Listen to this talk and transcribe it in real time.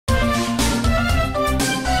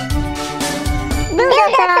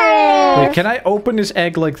Okay, can I open this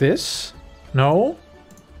egg like this? No?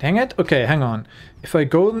 Dang it. Okay, hang on. If I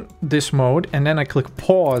go in this mode and then I click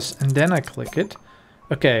pause and then I click it.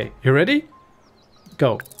 Okay, you ready?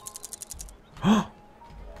 Go.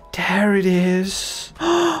 There it is.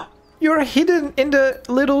 You're hidden in the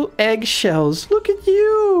little eggshells. Look at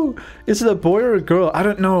you. Is it a boy or a girl? I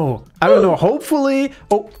don't know. I don't know. Hopefully.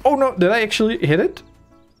 Oh no. Did I actually hit it?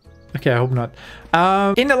 Okay, I hope not.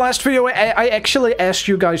 In the last video, I actually asked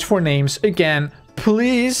you guys for names again.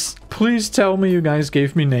 Please tell me you guys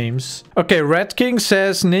gave me names. Okay, Red King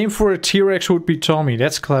says name for a T-Rex would be Tommy.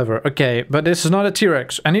 That's clever. Okay, but this is not a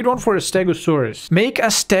T-Rex. I need one for a stegosaurus. Make a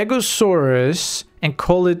stegosaurus and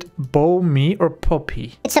call it Bomi or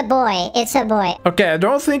Poppy. It's a boy. It's a boy. Okay, I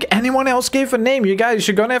don't think anyone else gave a name. You guys,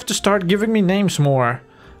 you're gonna have to start giving me names more.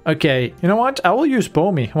 Okay, you know what? I will use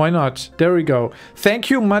Bomi. Why not? There we go. Thank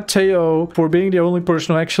you, Matteo, for being the only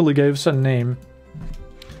person who actually gave us a name.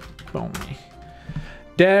 Bomi.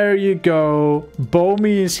 There you go.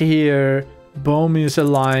 Bomi is here. Bomi is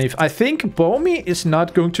alive. I think Bomi is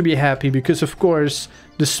not going to be happy because, of course,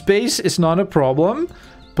 the space is not a problem,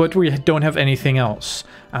 but we don't have anything else.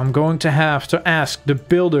 I'm going to have to ask the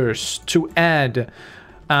builders to add,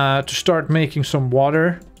 to start making some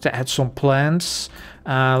water, to add some plants.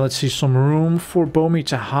 Let's see, some room for Bomi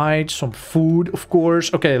to hide, some food, of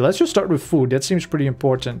course. Okay, let's just start with food. That seems pretty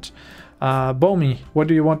important. Bomi, what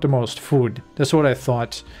do you want the most? Food. That's what I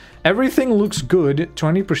thought. Everything looks good.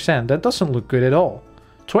 20%. That doesn't look good at all.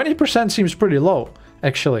 20% seems pretty low,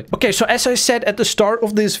 actually. Okay, so as I said at the start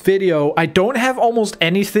of this video, I don't have almost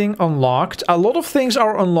anything unlocked. A lot of things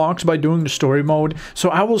are unlocked by doing the story mode. So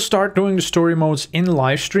I will start doing the story modes in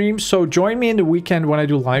live streams. So join me in the weekend when I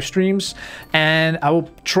do live streams. And I will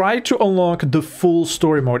try to unlock the full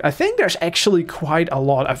story mode. I think there's actually quite a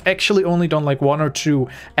lot. I've actually only done like 1 or 2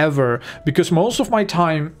 ever. Because most of my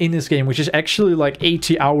time in this game, which is actually like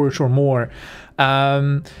 80 hours or more,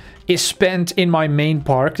 is spent in my main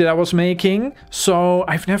park that I was making. So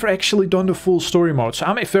I've never actually done the full story mode. So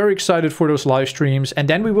I'm very excited for those live streams. And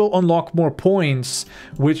then we will unlock more points,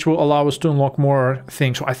 which will allow us to unlock more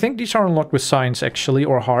things. So I think these are unlocked with science actually,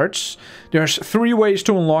 or hearts. There's 3 ways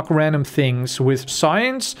to unlock random things: with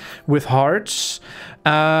science, with hearts,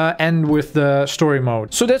 and with the story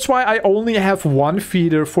mode. So that's why I only have 1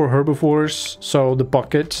 feeder for herbivores. So the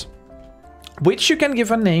bucket. Which you can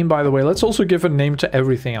give a name, by the way. Let's also give a name to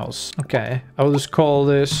everything else. Okay, I will just call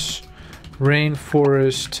this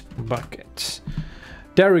Rainforest Bucket.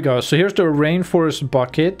 There we go. So here's the Rainforest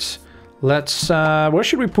Bucket. Let's, where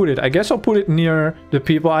should we put it? I guess I'll put it near the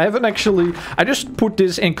people. I haven't actually, I just put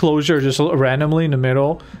this enclosure just randomly in the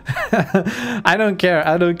middle. I don't care.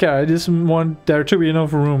 I don't care. I just want there to be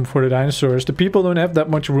enough room for the dinosaurs. The people don't have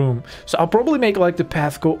that much room. So I'll probably make like the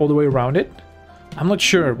path go all the way around it. I'm not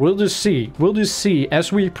sure. We'll just see. We'll just see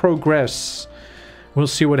as we progress. We'll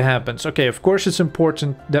see what happens. Okay, of course it's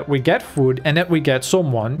important that we get food and that we get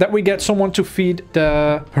someone. That we get someone to feed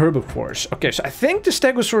the herbivores. Okay, so I think the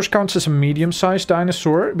stegosaurus counts as a medium-sized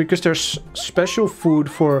dinosaur because there's special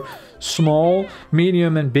food for small,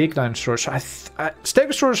 medium, and big dinosaurs. So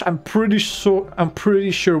stegosaurus, I'm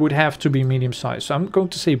pretty sure would have to be medium-sized. So I'm going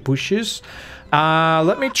to say bushes.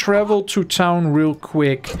 Let me travel to town real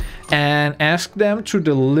quick and ask them to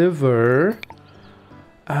deliver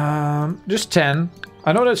just 10.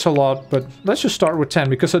 I know that's a lot, but let's just start with 10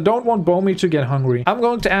 because I don't want Bomi to get hungry. I'm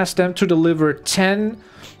going to ask them to deliver 10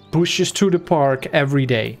 bushes to the park every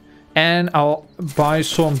day. And I'll buy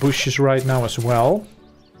some bushes right now as well.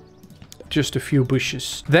 Just a few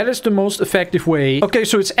bushes. That is the most effective way. Okay,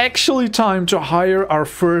 so it's actually time to hire our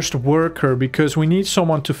first worker because we need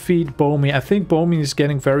someone to feed Bomi. I think Bomi is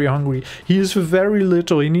getting very hungry. He is very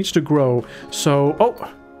little. He needs to grow. So,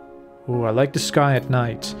 oh, I like the sky at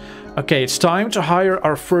night. Okay, it's time to hire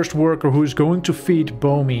our first worker who's going to feed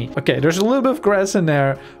Bomi. Okay, there's a little bit of grass in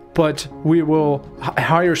there, but we will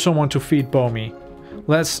hire someone to feed Bomi.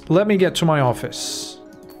 Let me get to my office.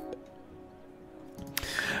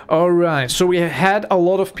 Alright, so we had a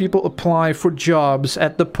lot of people apply for jobs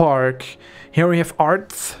at the park. Here we have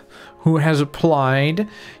Art, who has applied.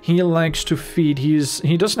 He likes to feed.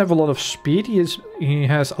 He doesn't have a lot of speed. He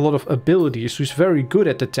has a lot of abilities. So he's very good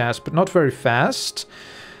at the task, but not very fast.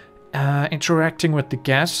 Interacting with the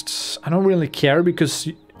guests. I don't really care because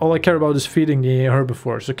all I care about is feeding the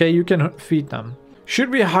herbivores. Okay, you can feed them. Should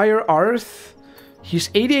we hire Arth? He's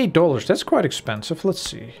 $88. That's quite expensive. Let's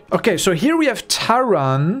see. Okay, so here we have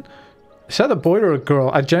Taran. Is that a boy or a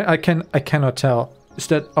girl? I cannot tell. Is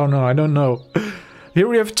that... Oh no, I don't know. Here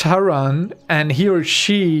we have Taran, and he or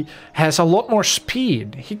she has a lot more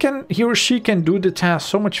speed. He or she can do the task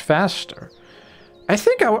so much faster. I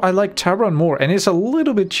think I like Taron more, and it's a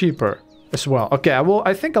little bit cheaper as well. Okay,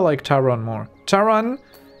 I think I like Taron more. Taron,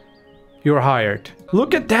 you're hired.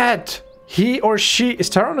 Look at that! He or she is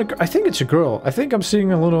Taron a girl? I think it's a girl. I think I'm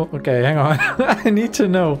seeing a little... Okay, hang on. I need to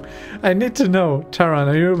know. I need to know. Taron,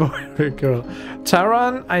 are you a boy or a girl?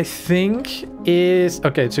 Taron, I think is...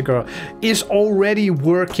 Okay, it's a girl. Is already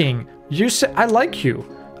working. You said... I like you.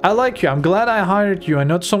 I like you. I'm glad I hired you. I'm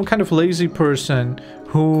not some kind of lazy person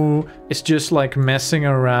who is just like messing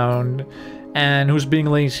around and who's being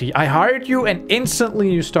lazy. I hired you and instantly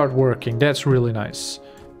you start working. That's really nice.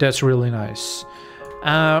 That's really nice.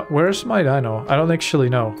 Where's my dino? I don't actually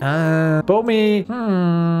know. Bomi.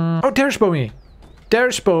 Oh, there's Bomi.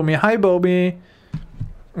 There's Bomi. Hi, Bomi.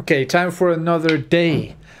 Okay, time for another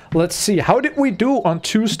day. Let's see. How did we do on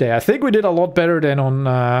Tuesday? I think we did a lot better than on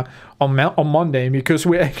Monday because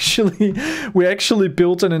we actually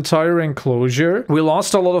built an entire enclosure. We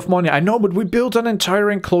lost a lot of money. I know, but we built an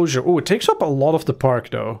entire enclosure. Oh, it takes up a lot of the park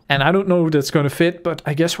though. And I don't know if that's going to fit, but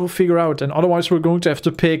I guess we'll figure out. And otherwise we're going to have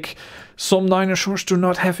to pick some dinosaurs to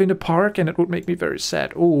not have in the park, and it would make me very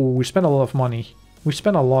sad. Oh, we spent a lot of money. We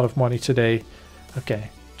spent a lot of money today. Okay.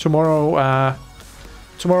 Tomorrow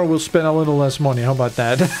we'll spend a little less money. How about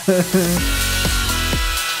that?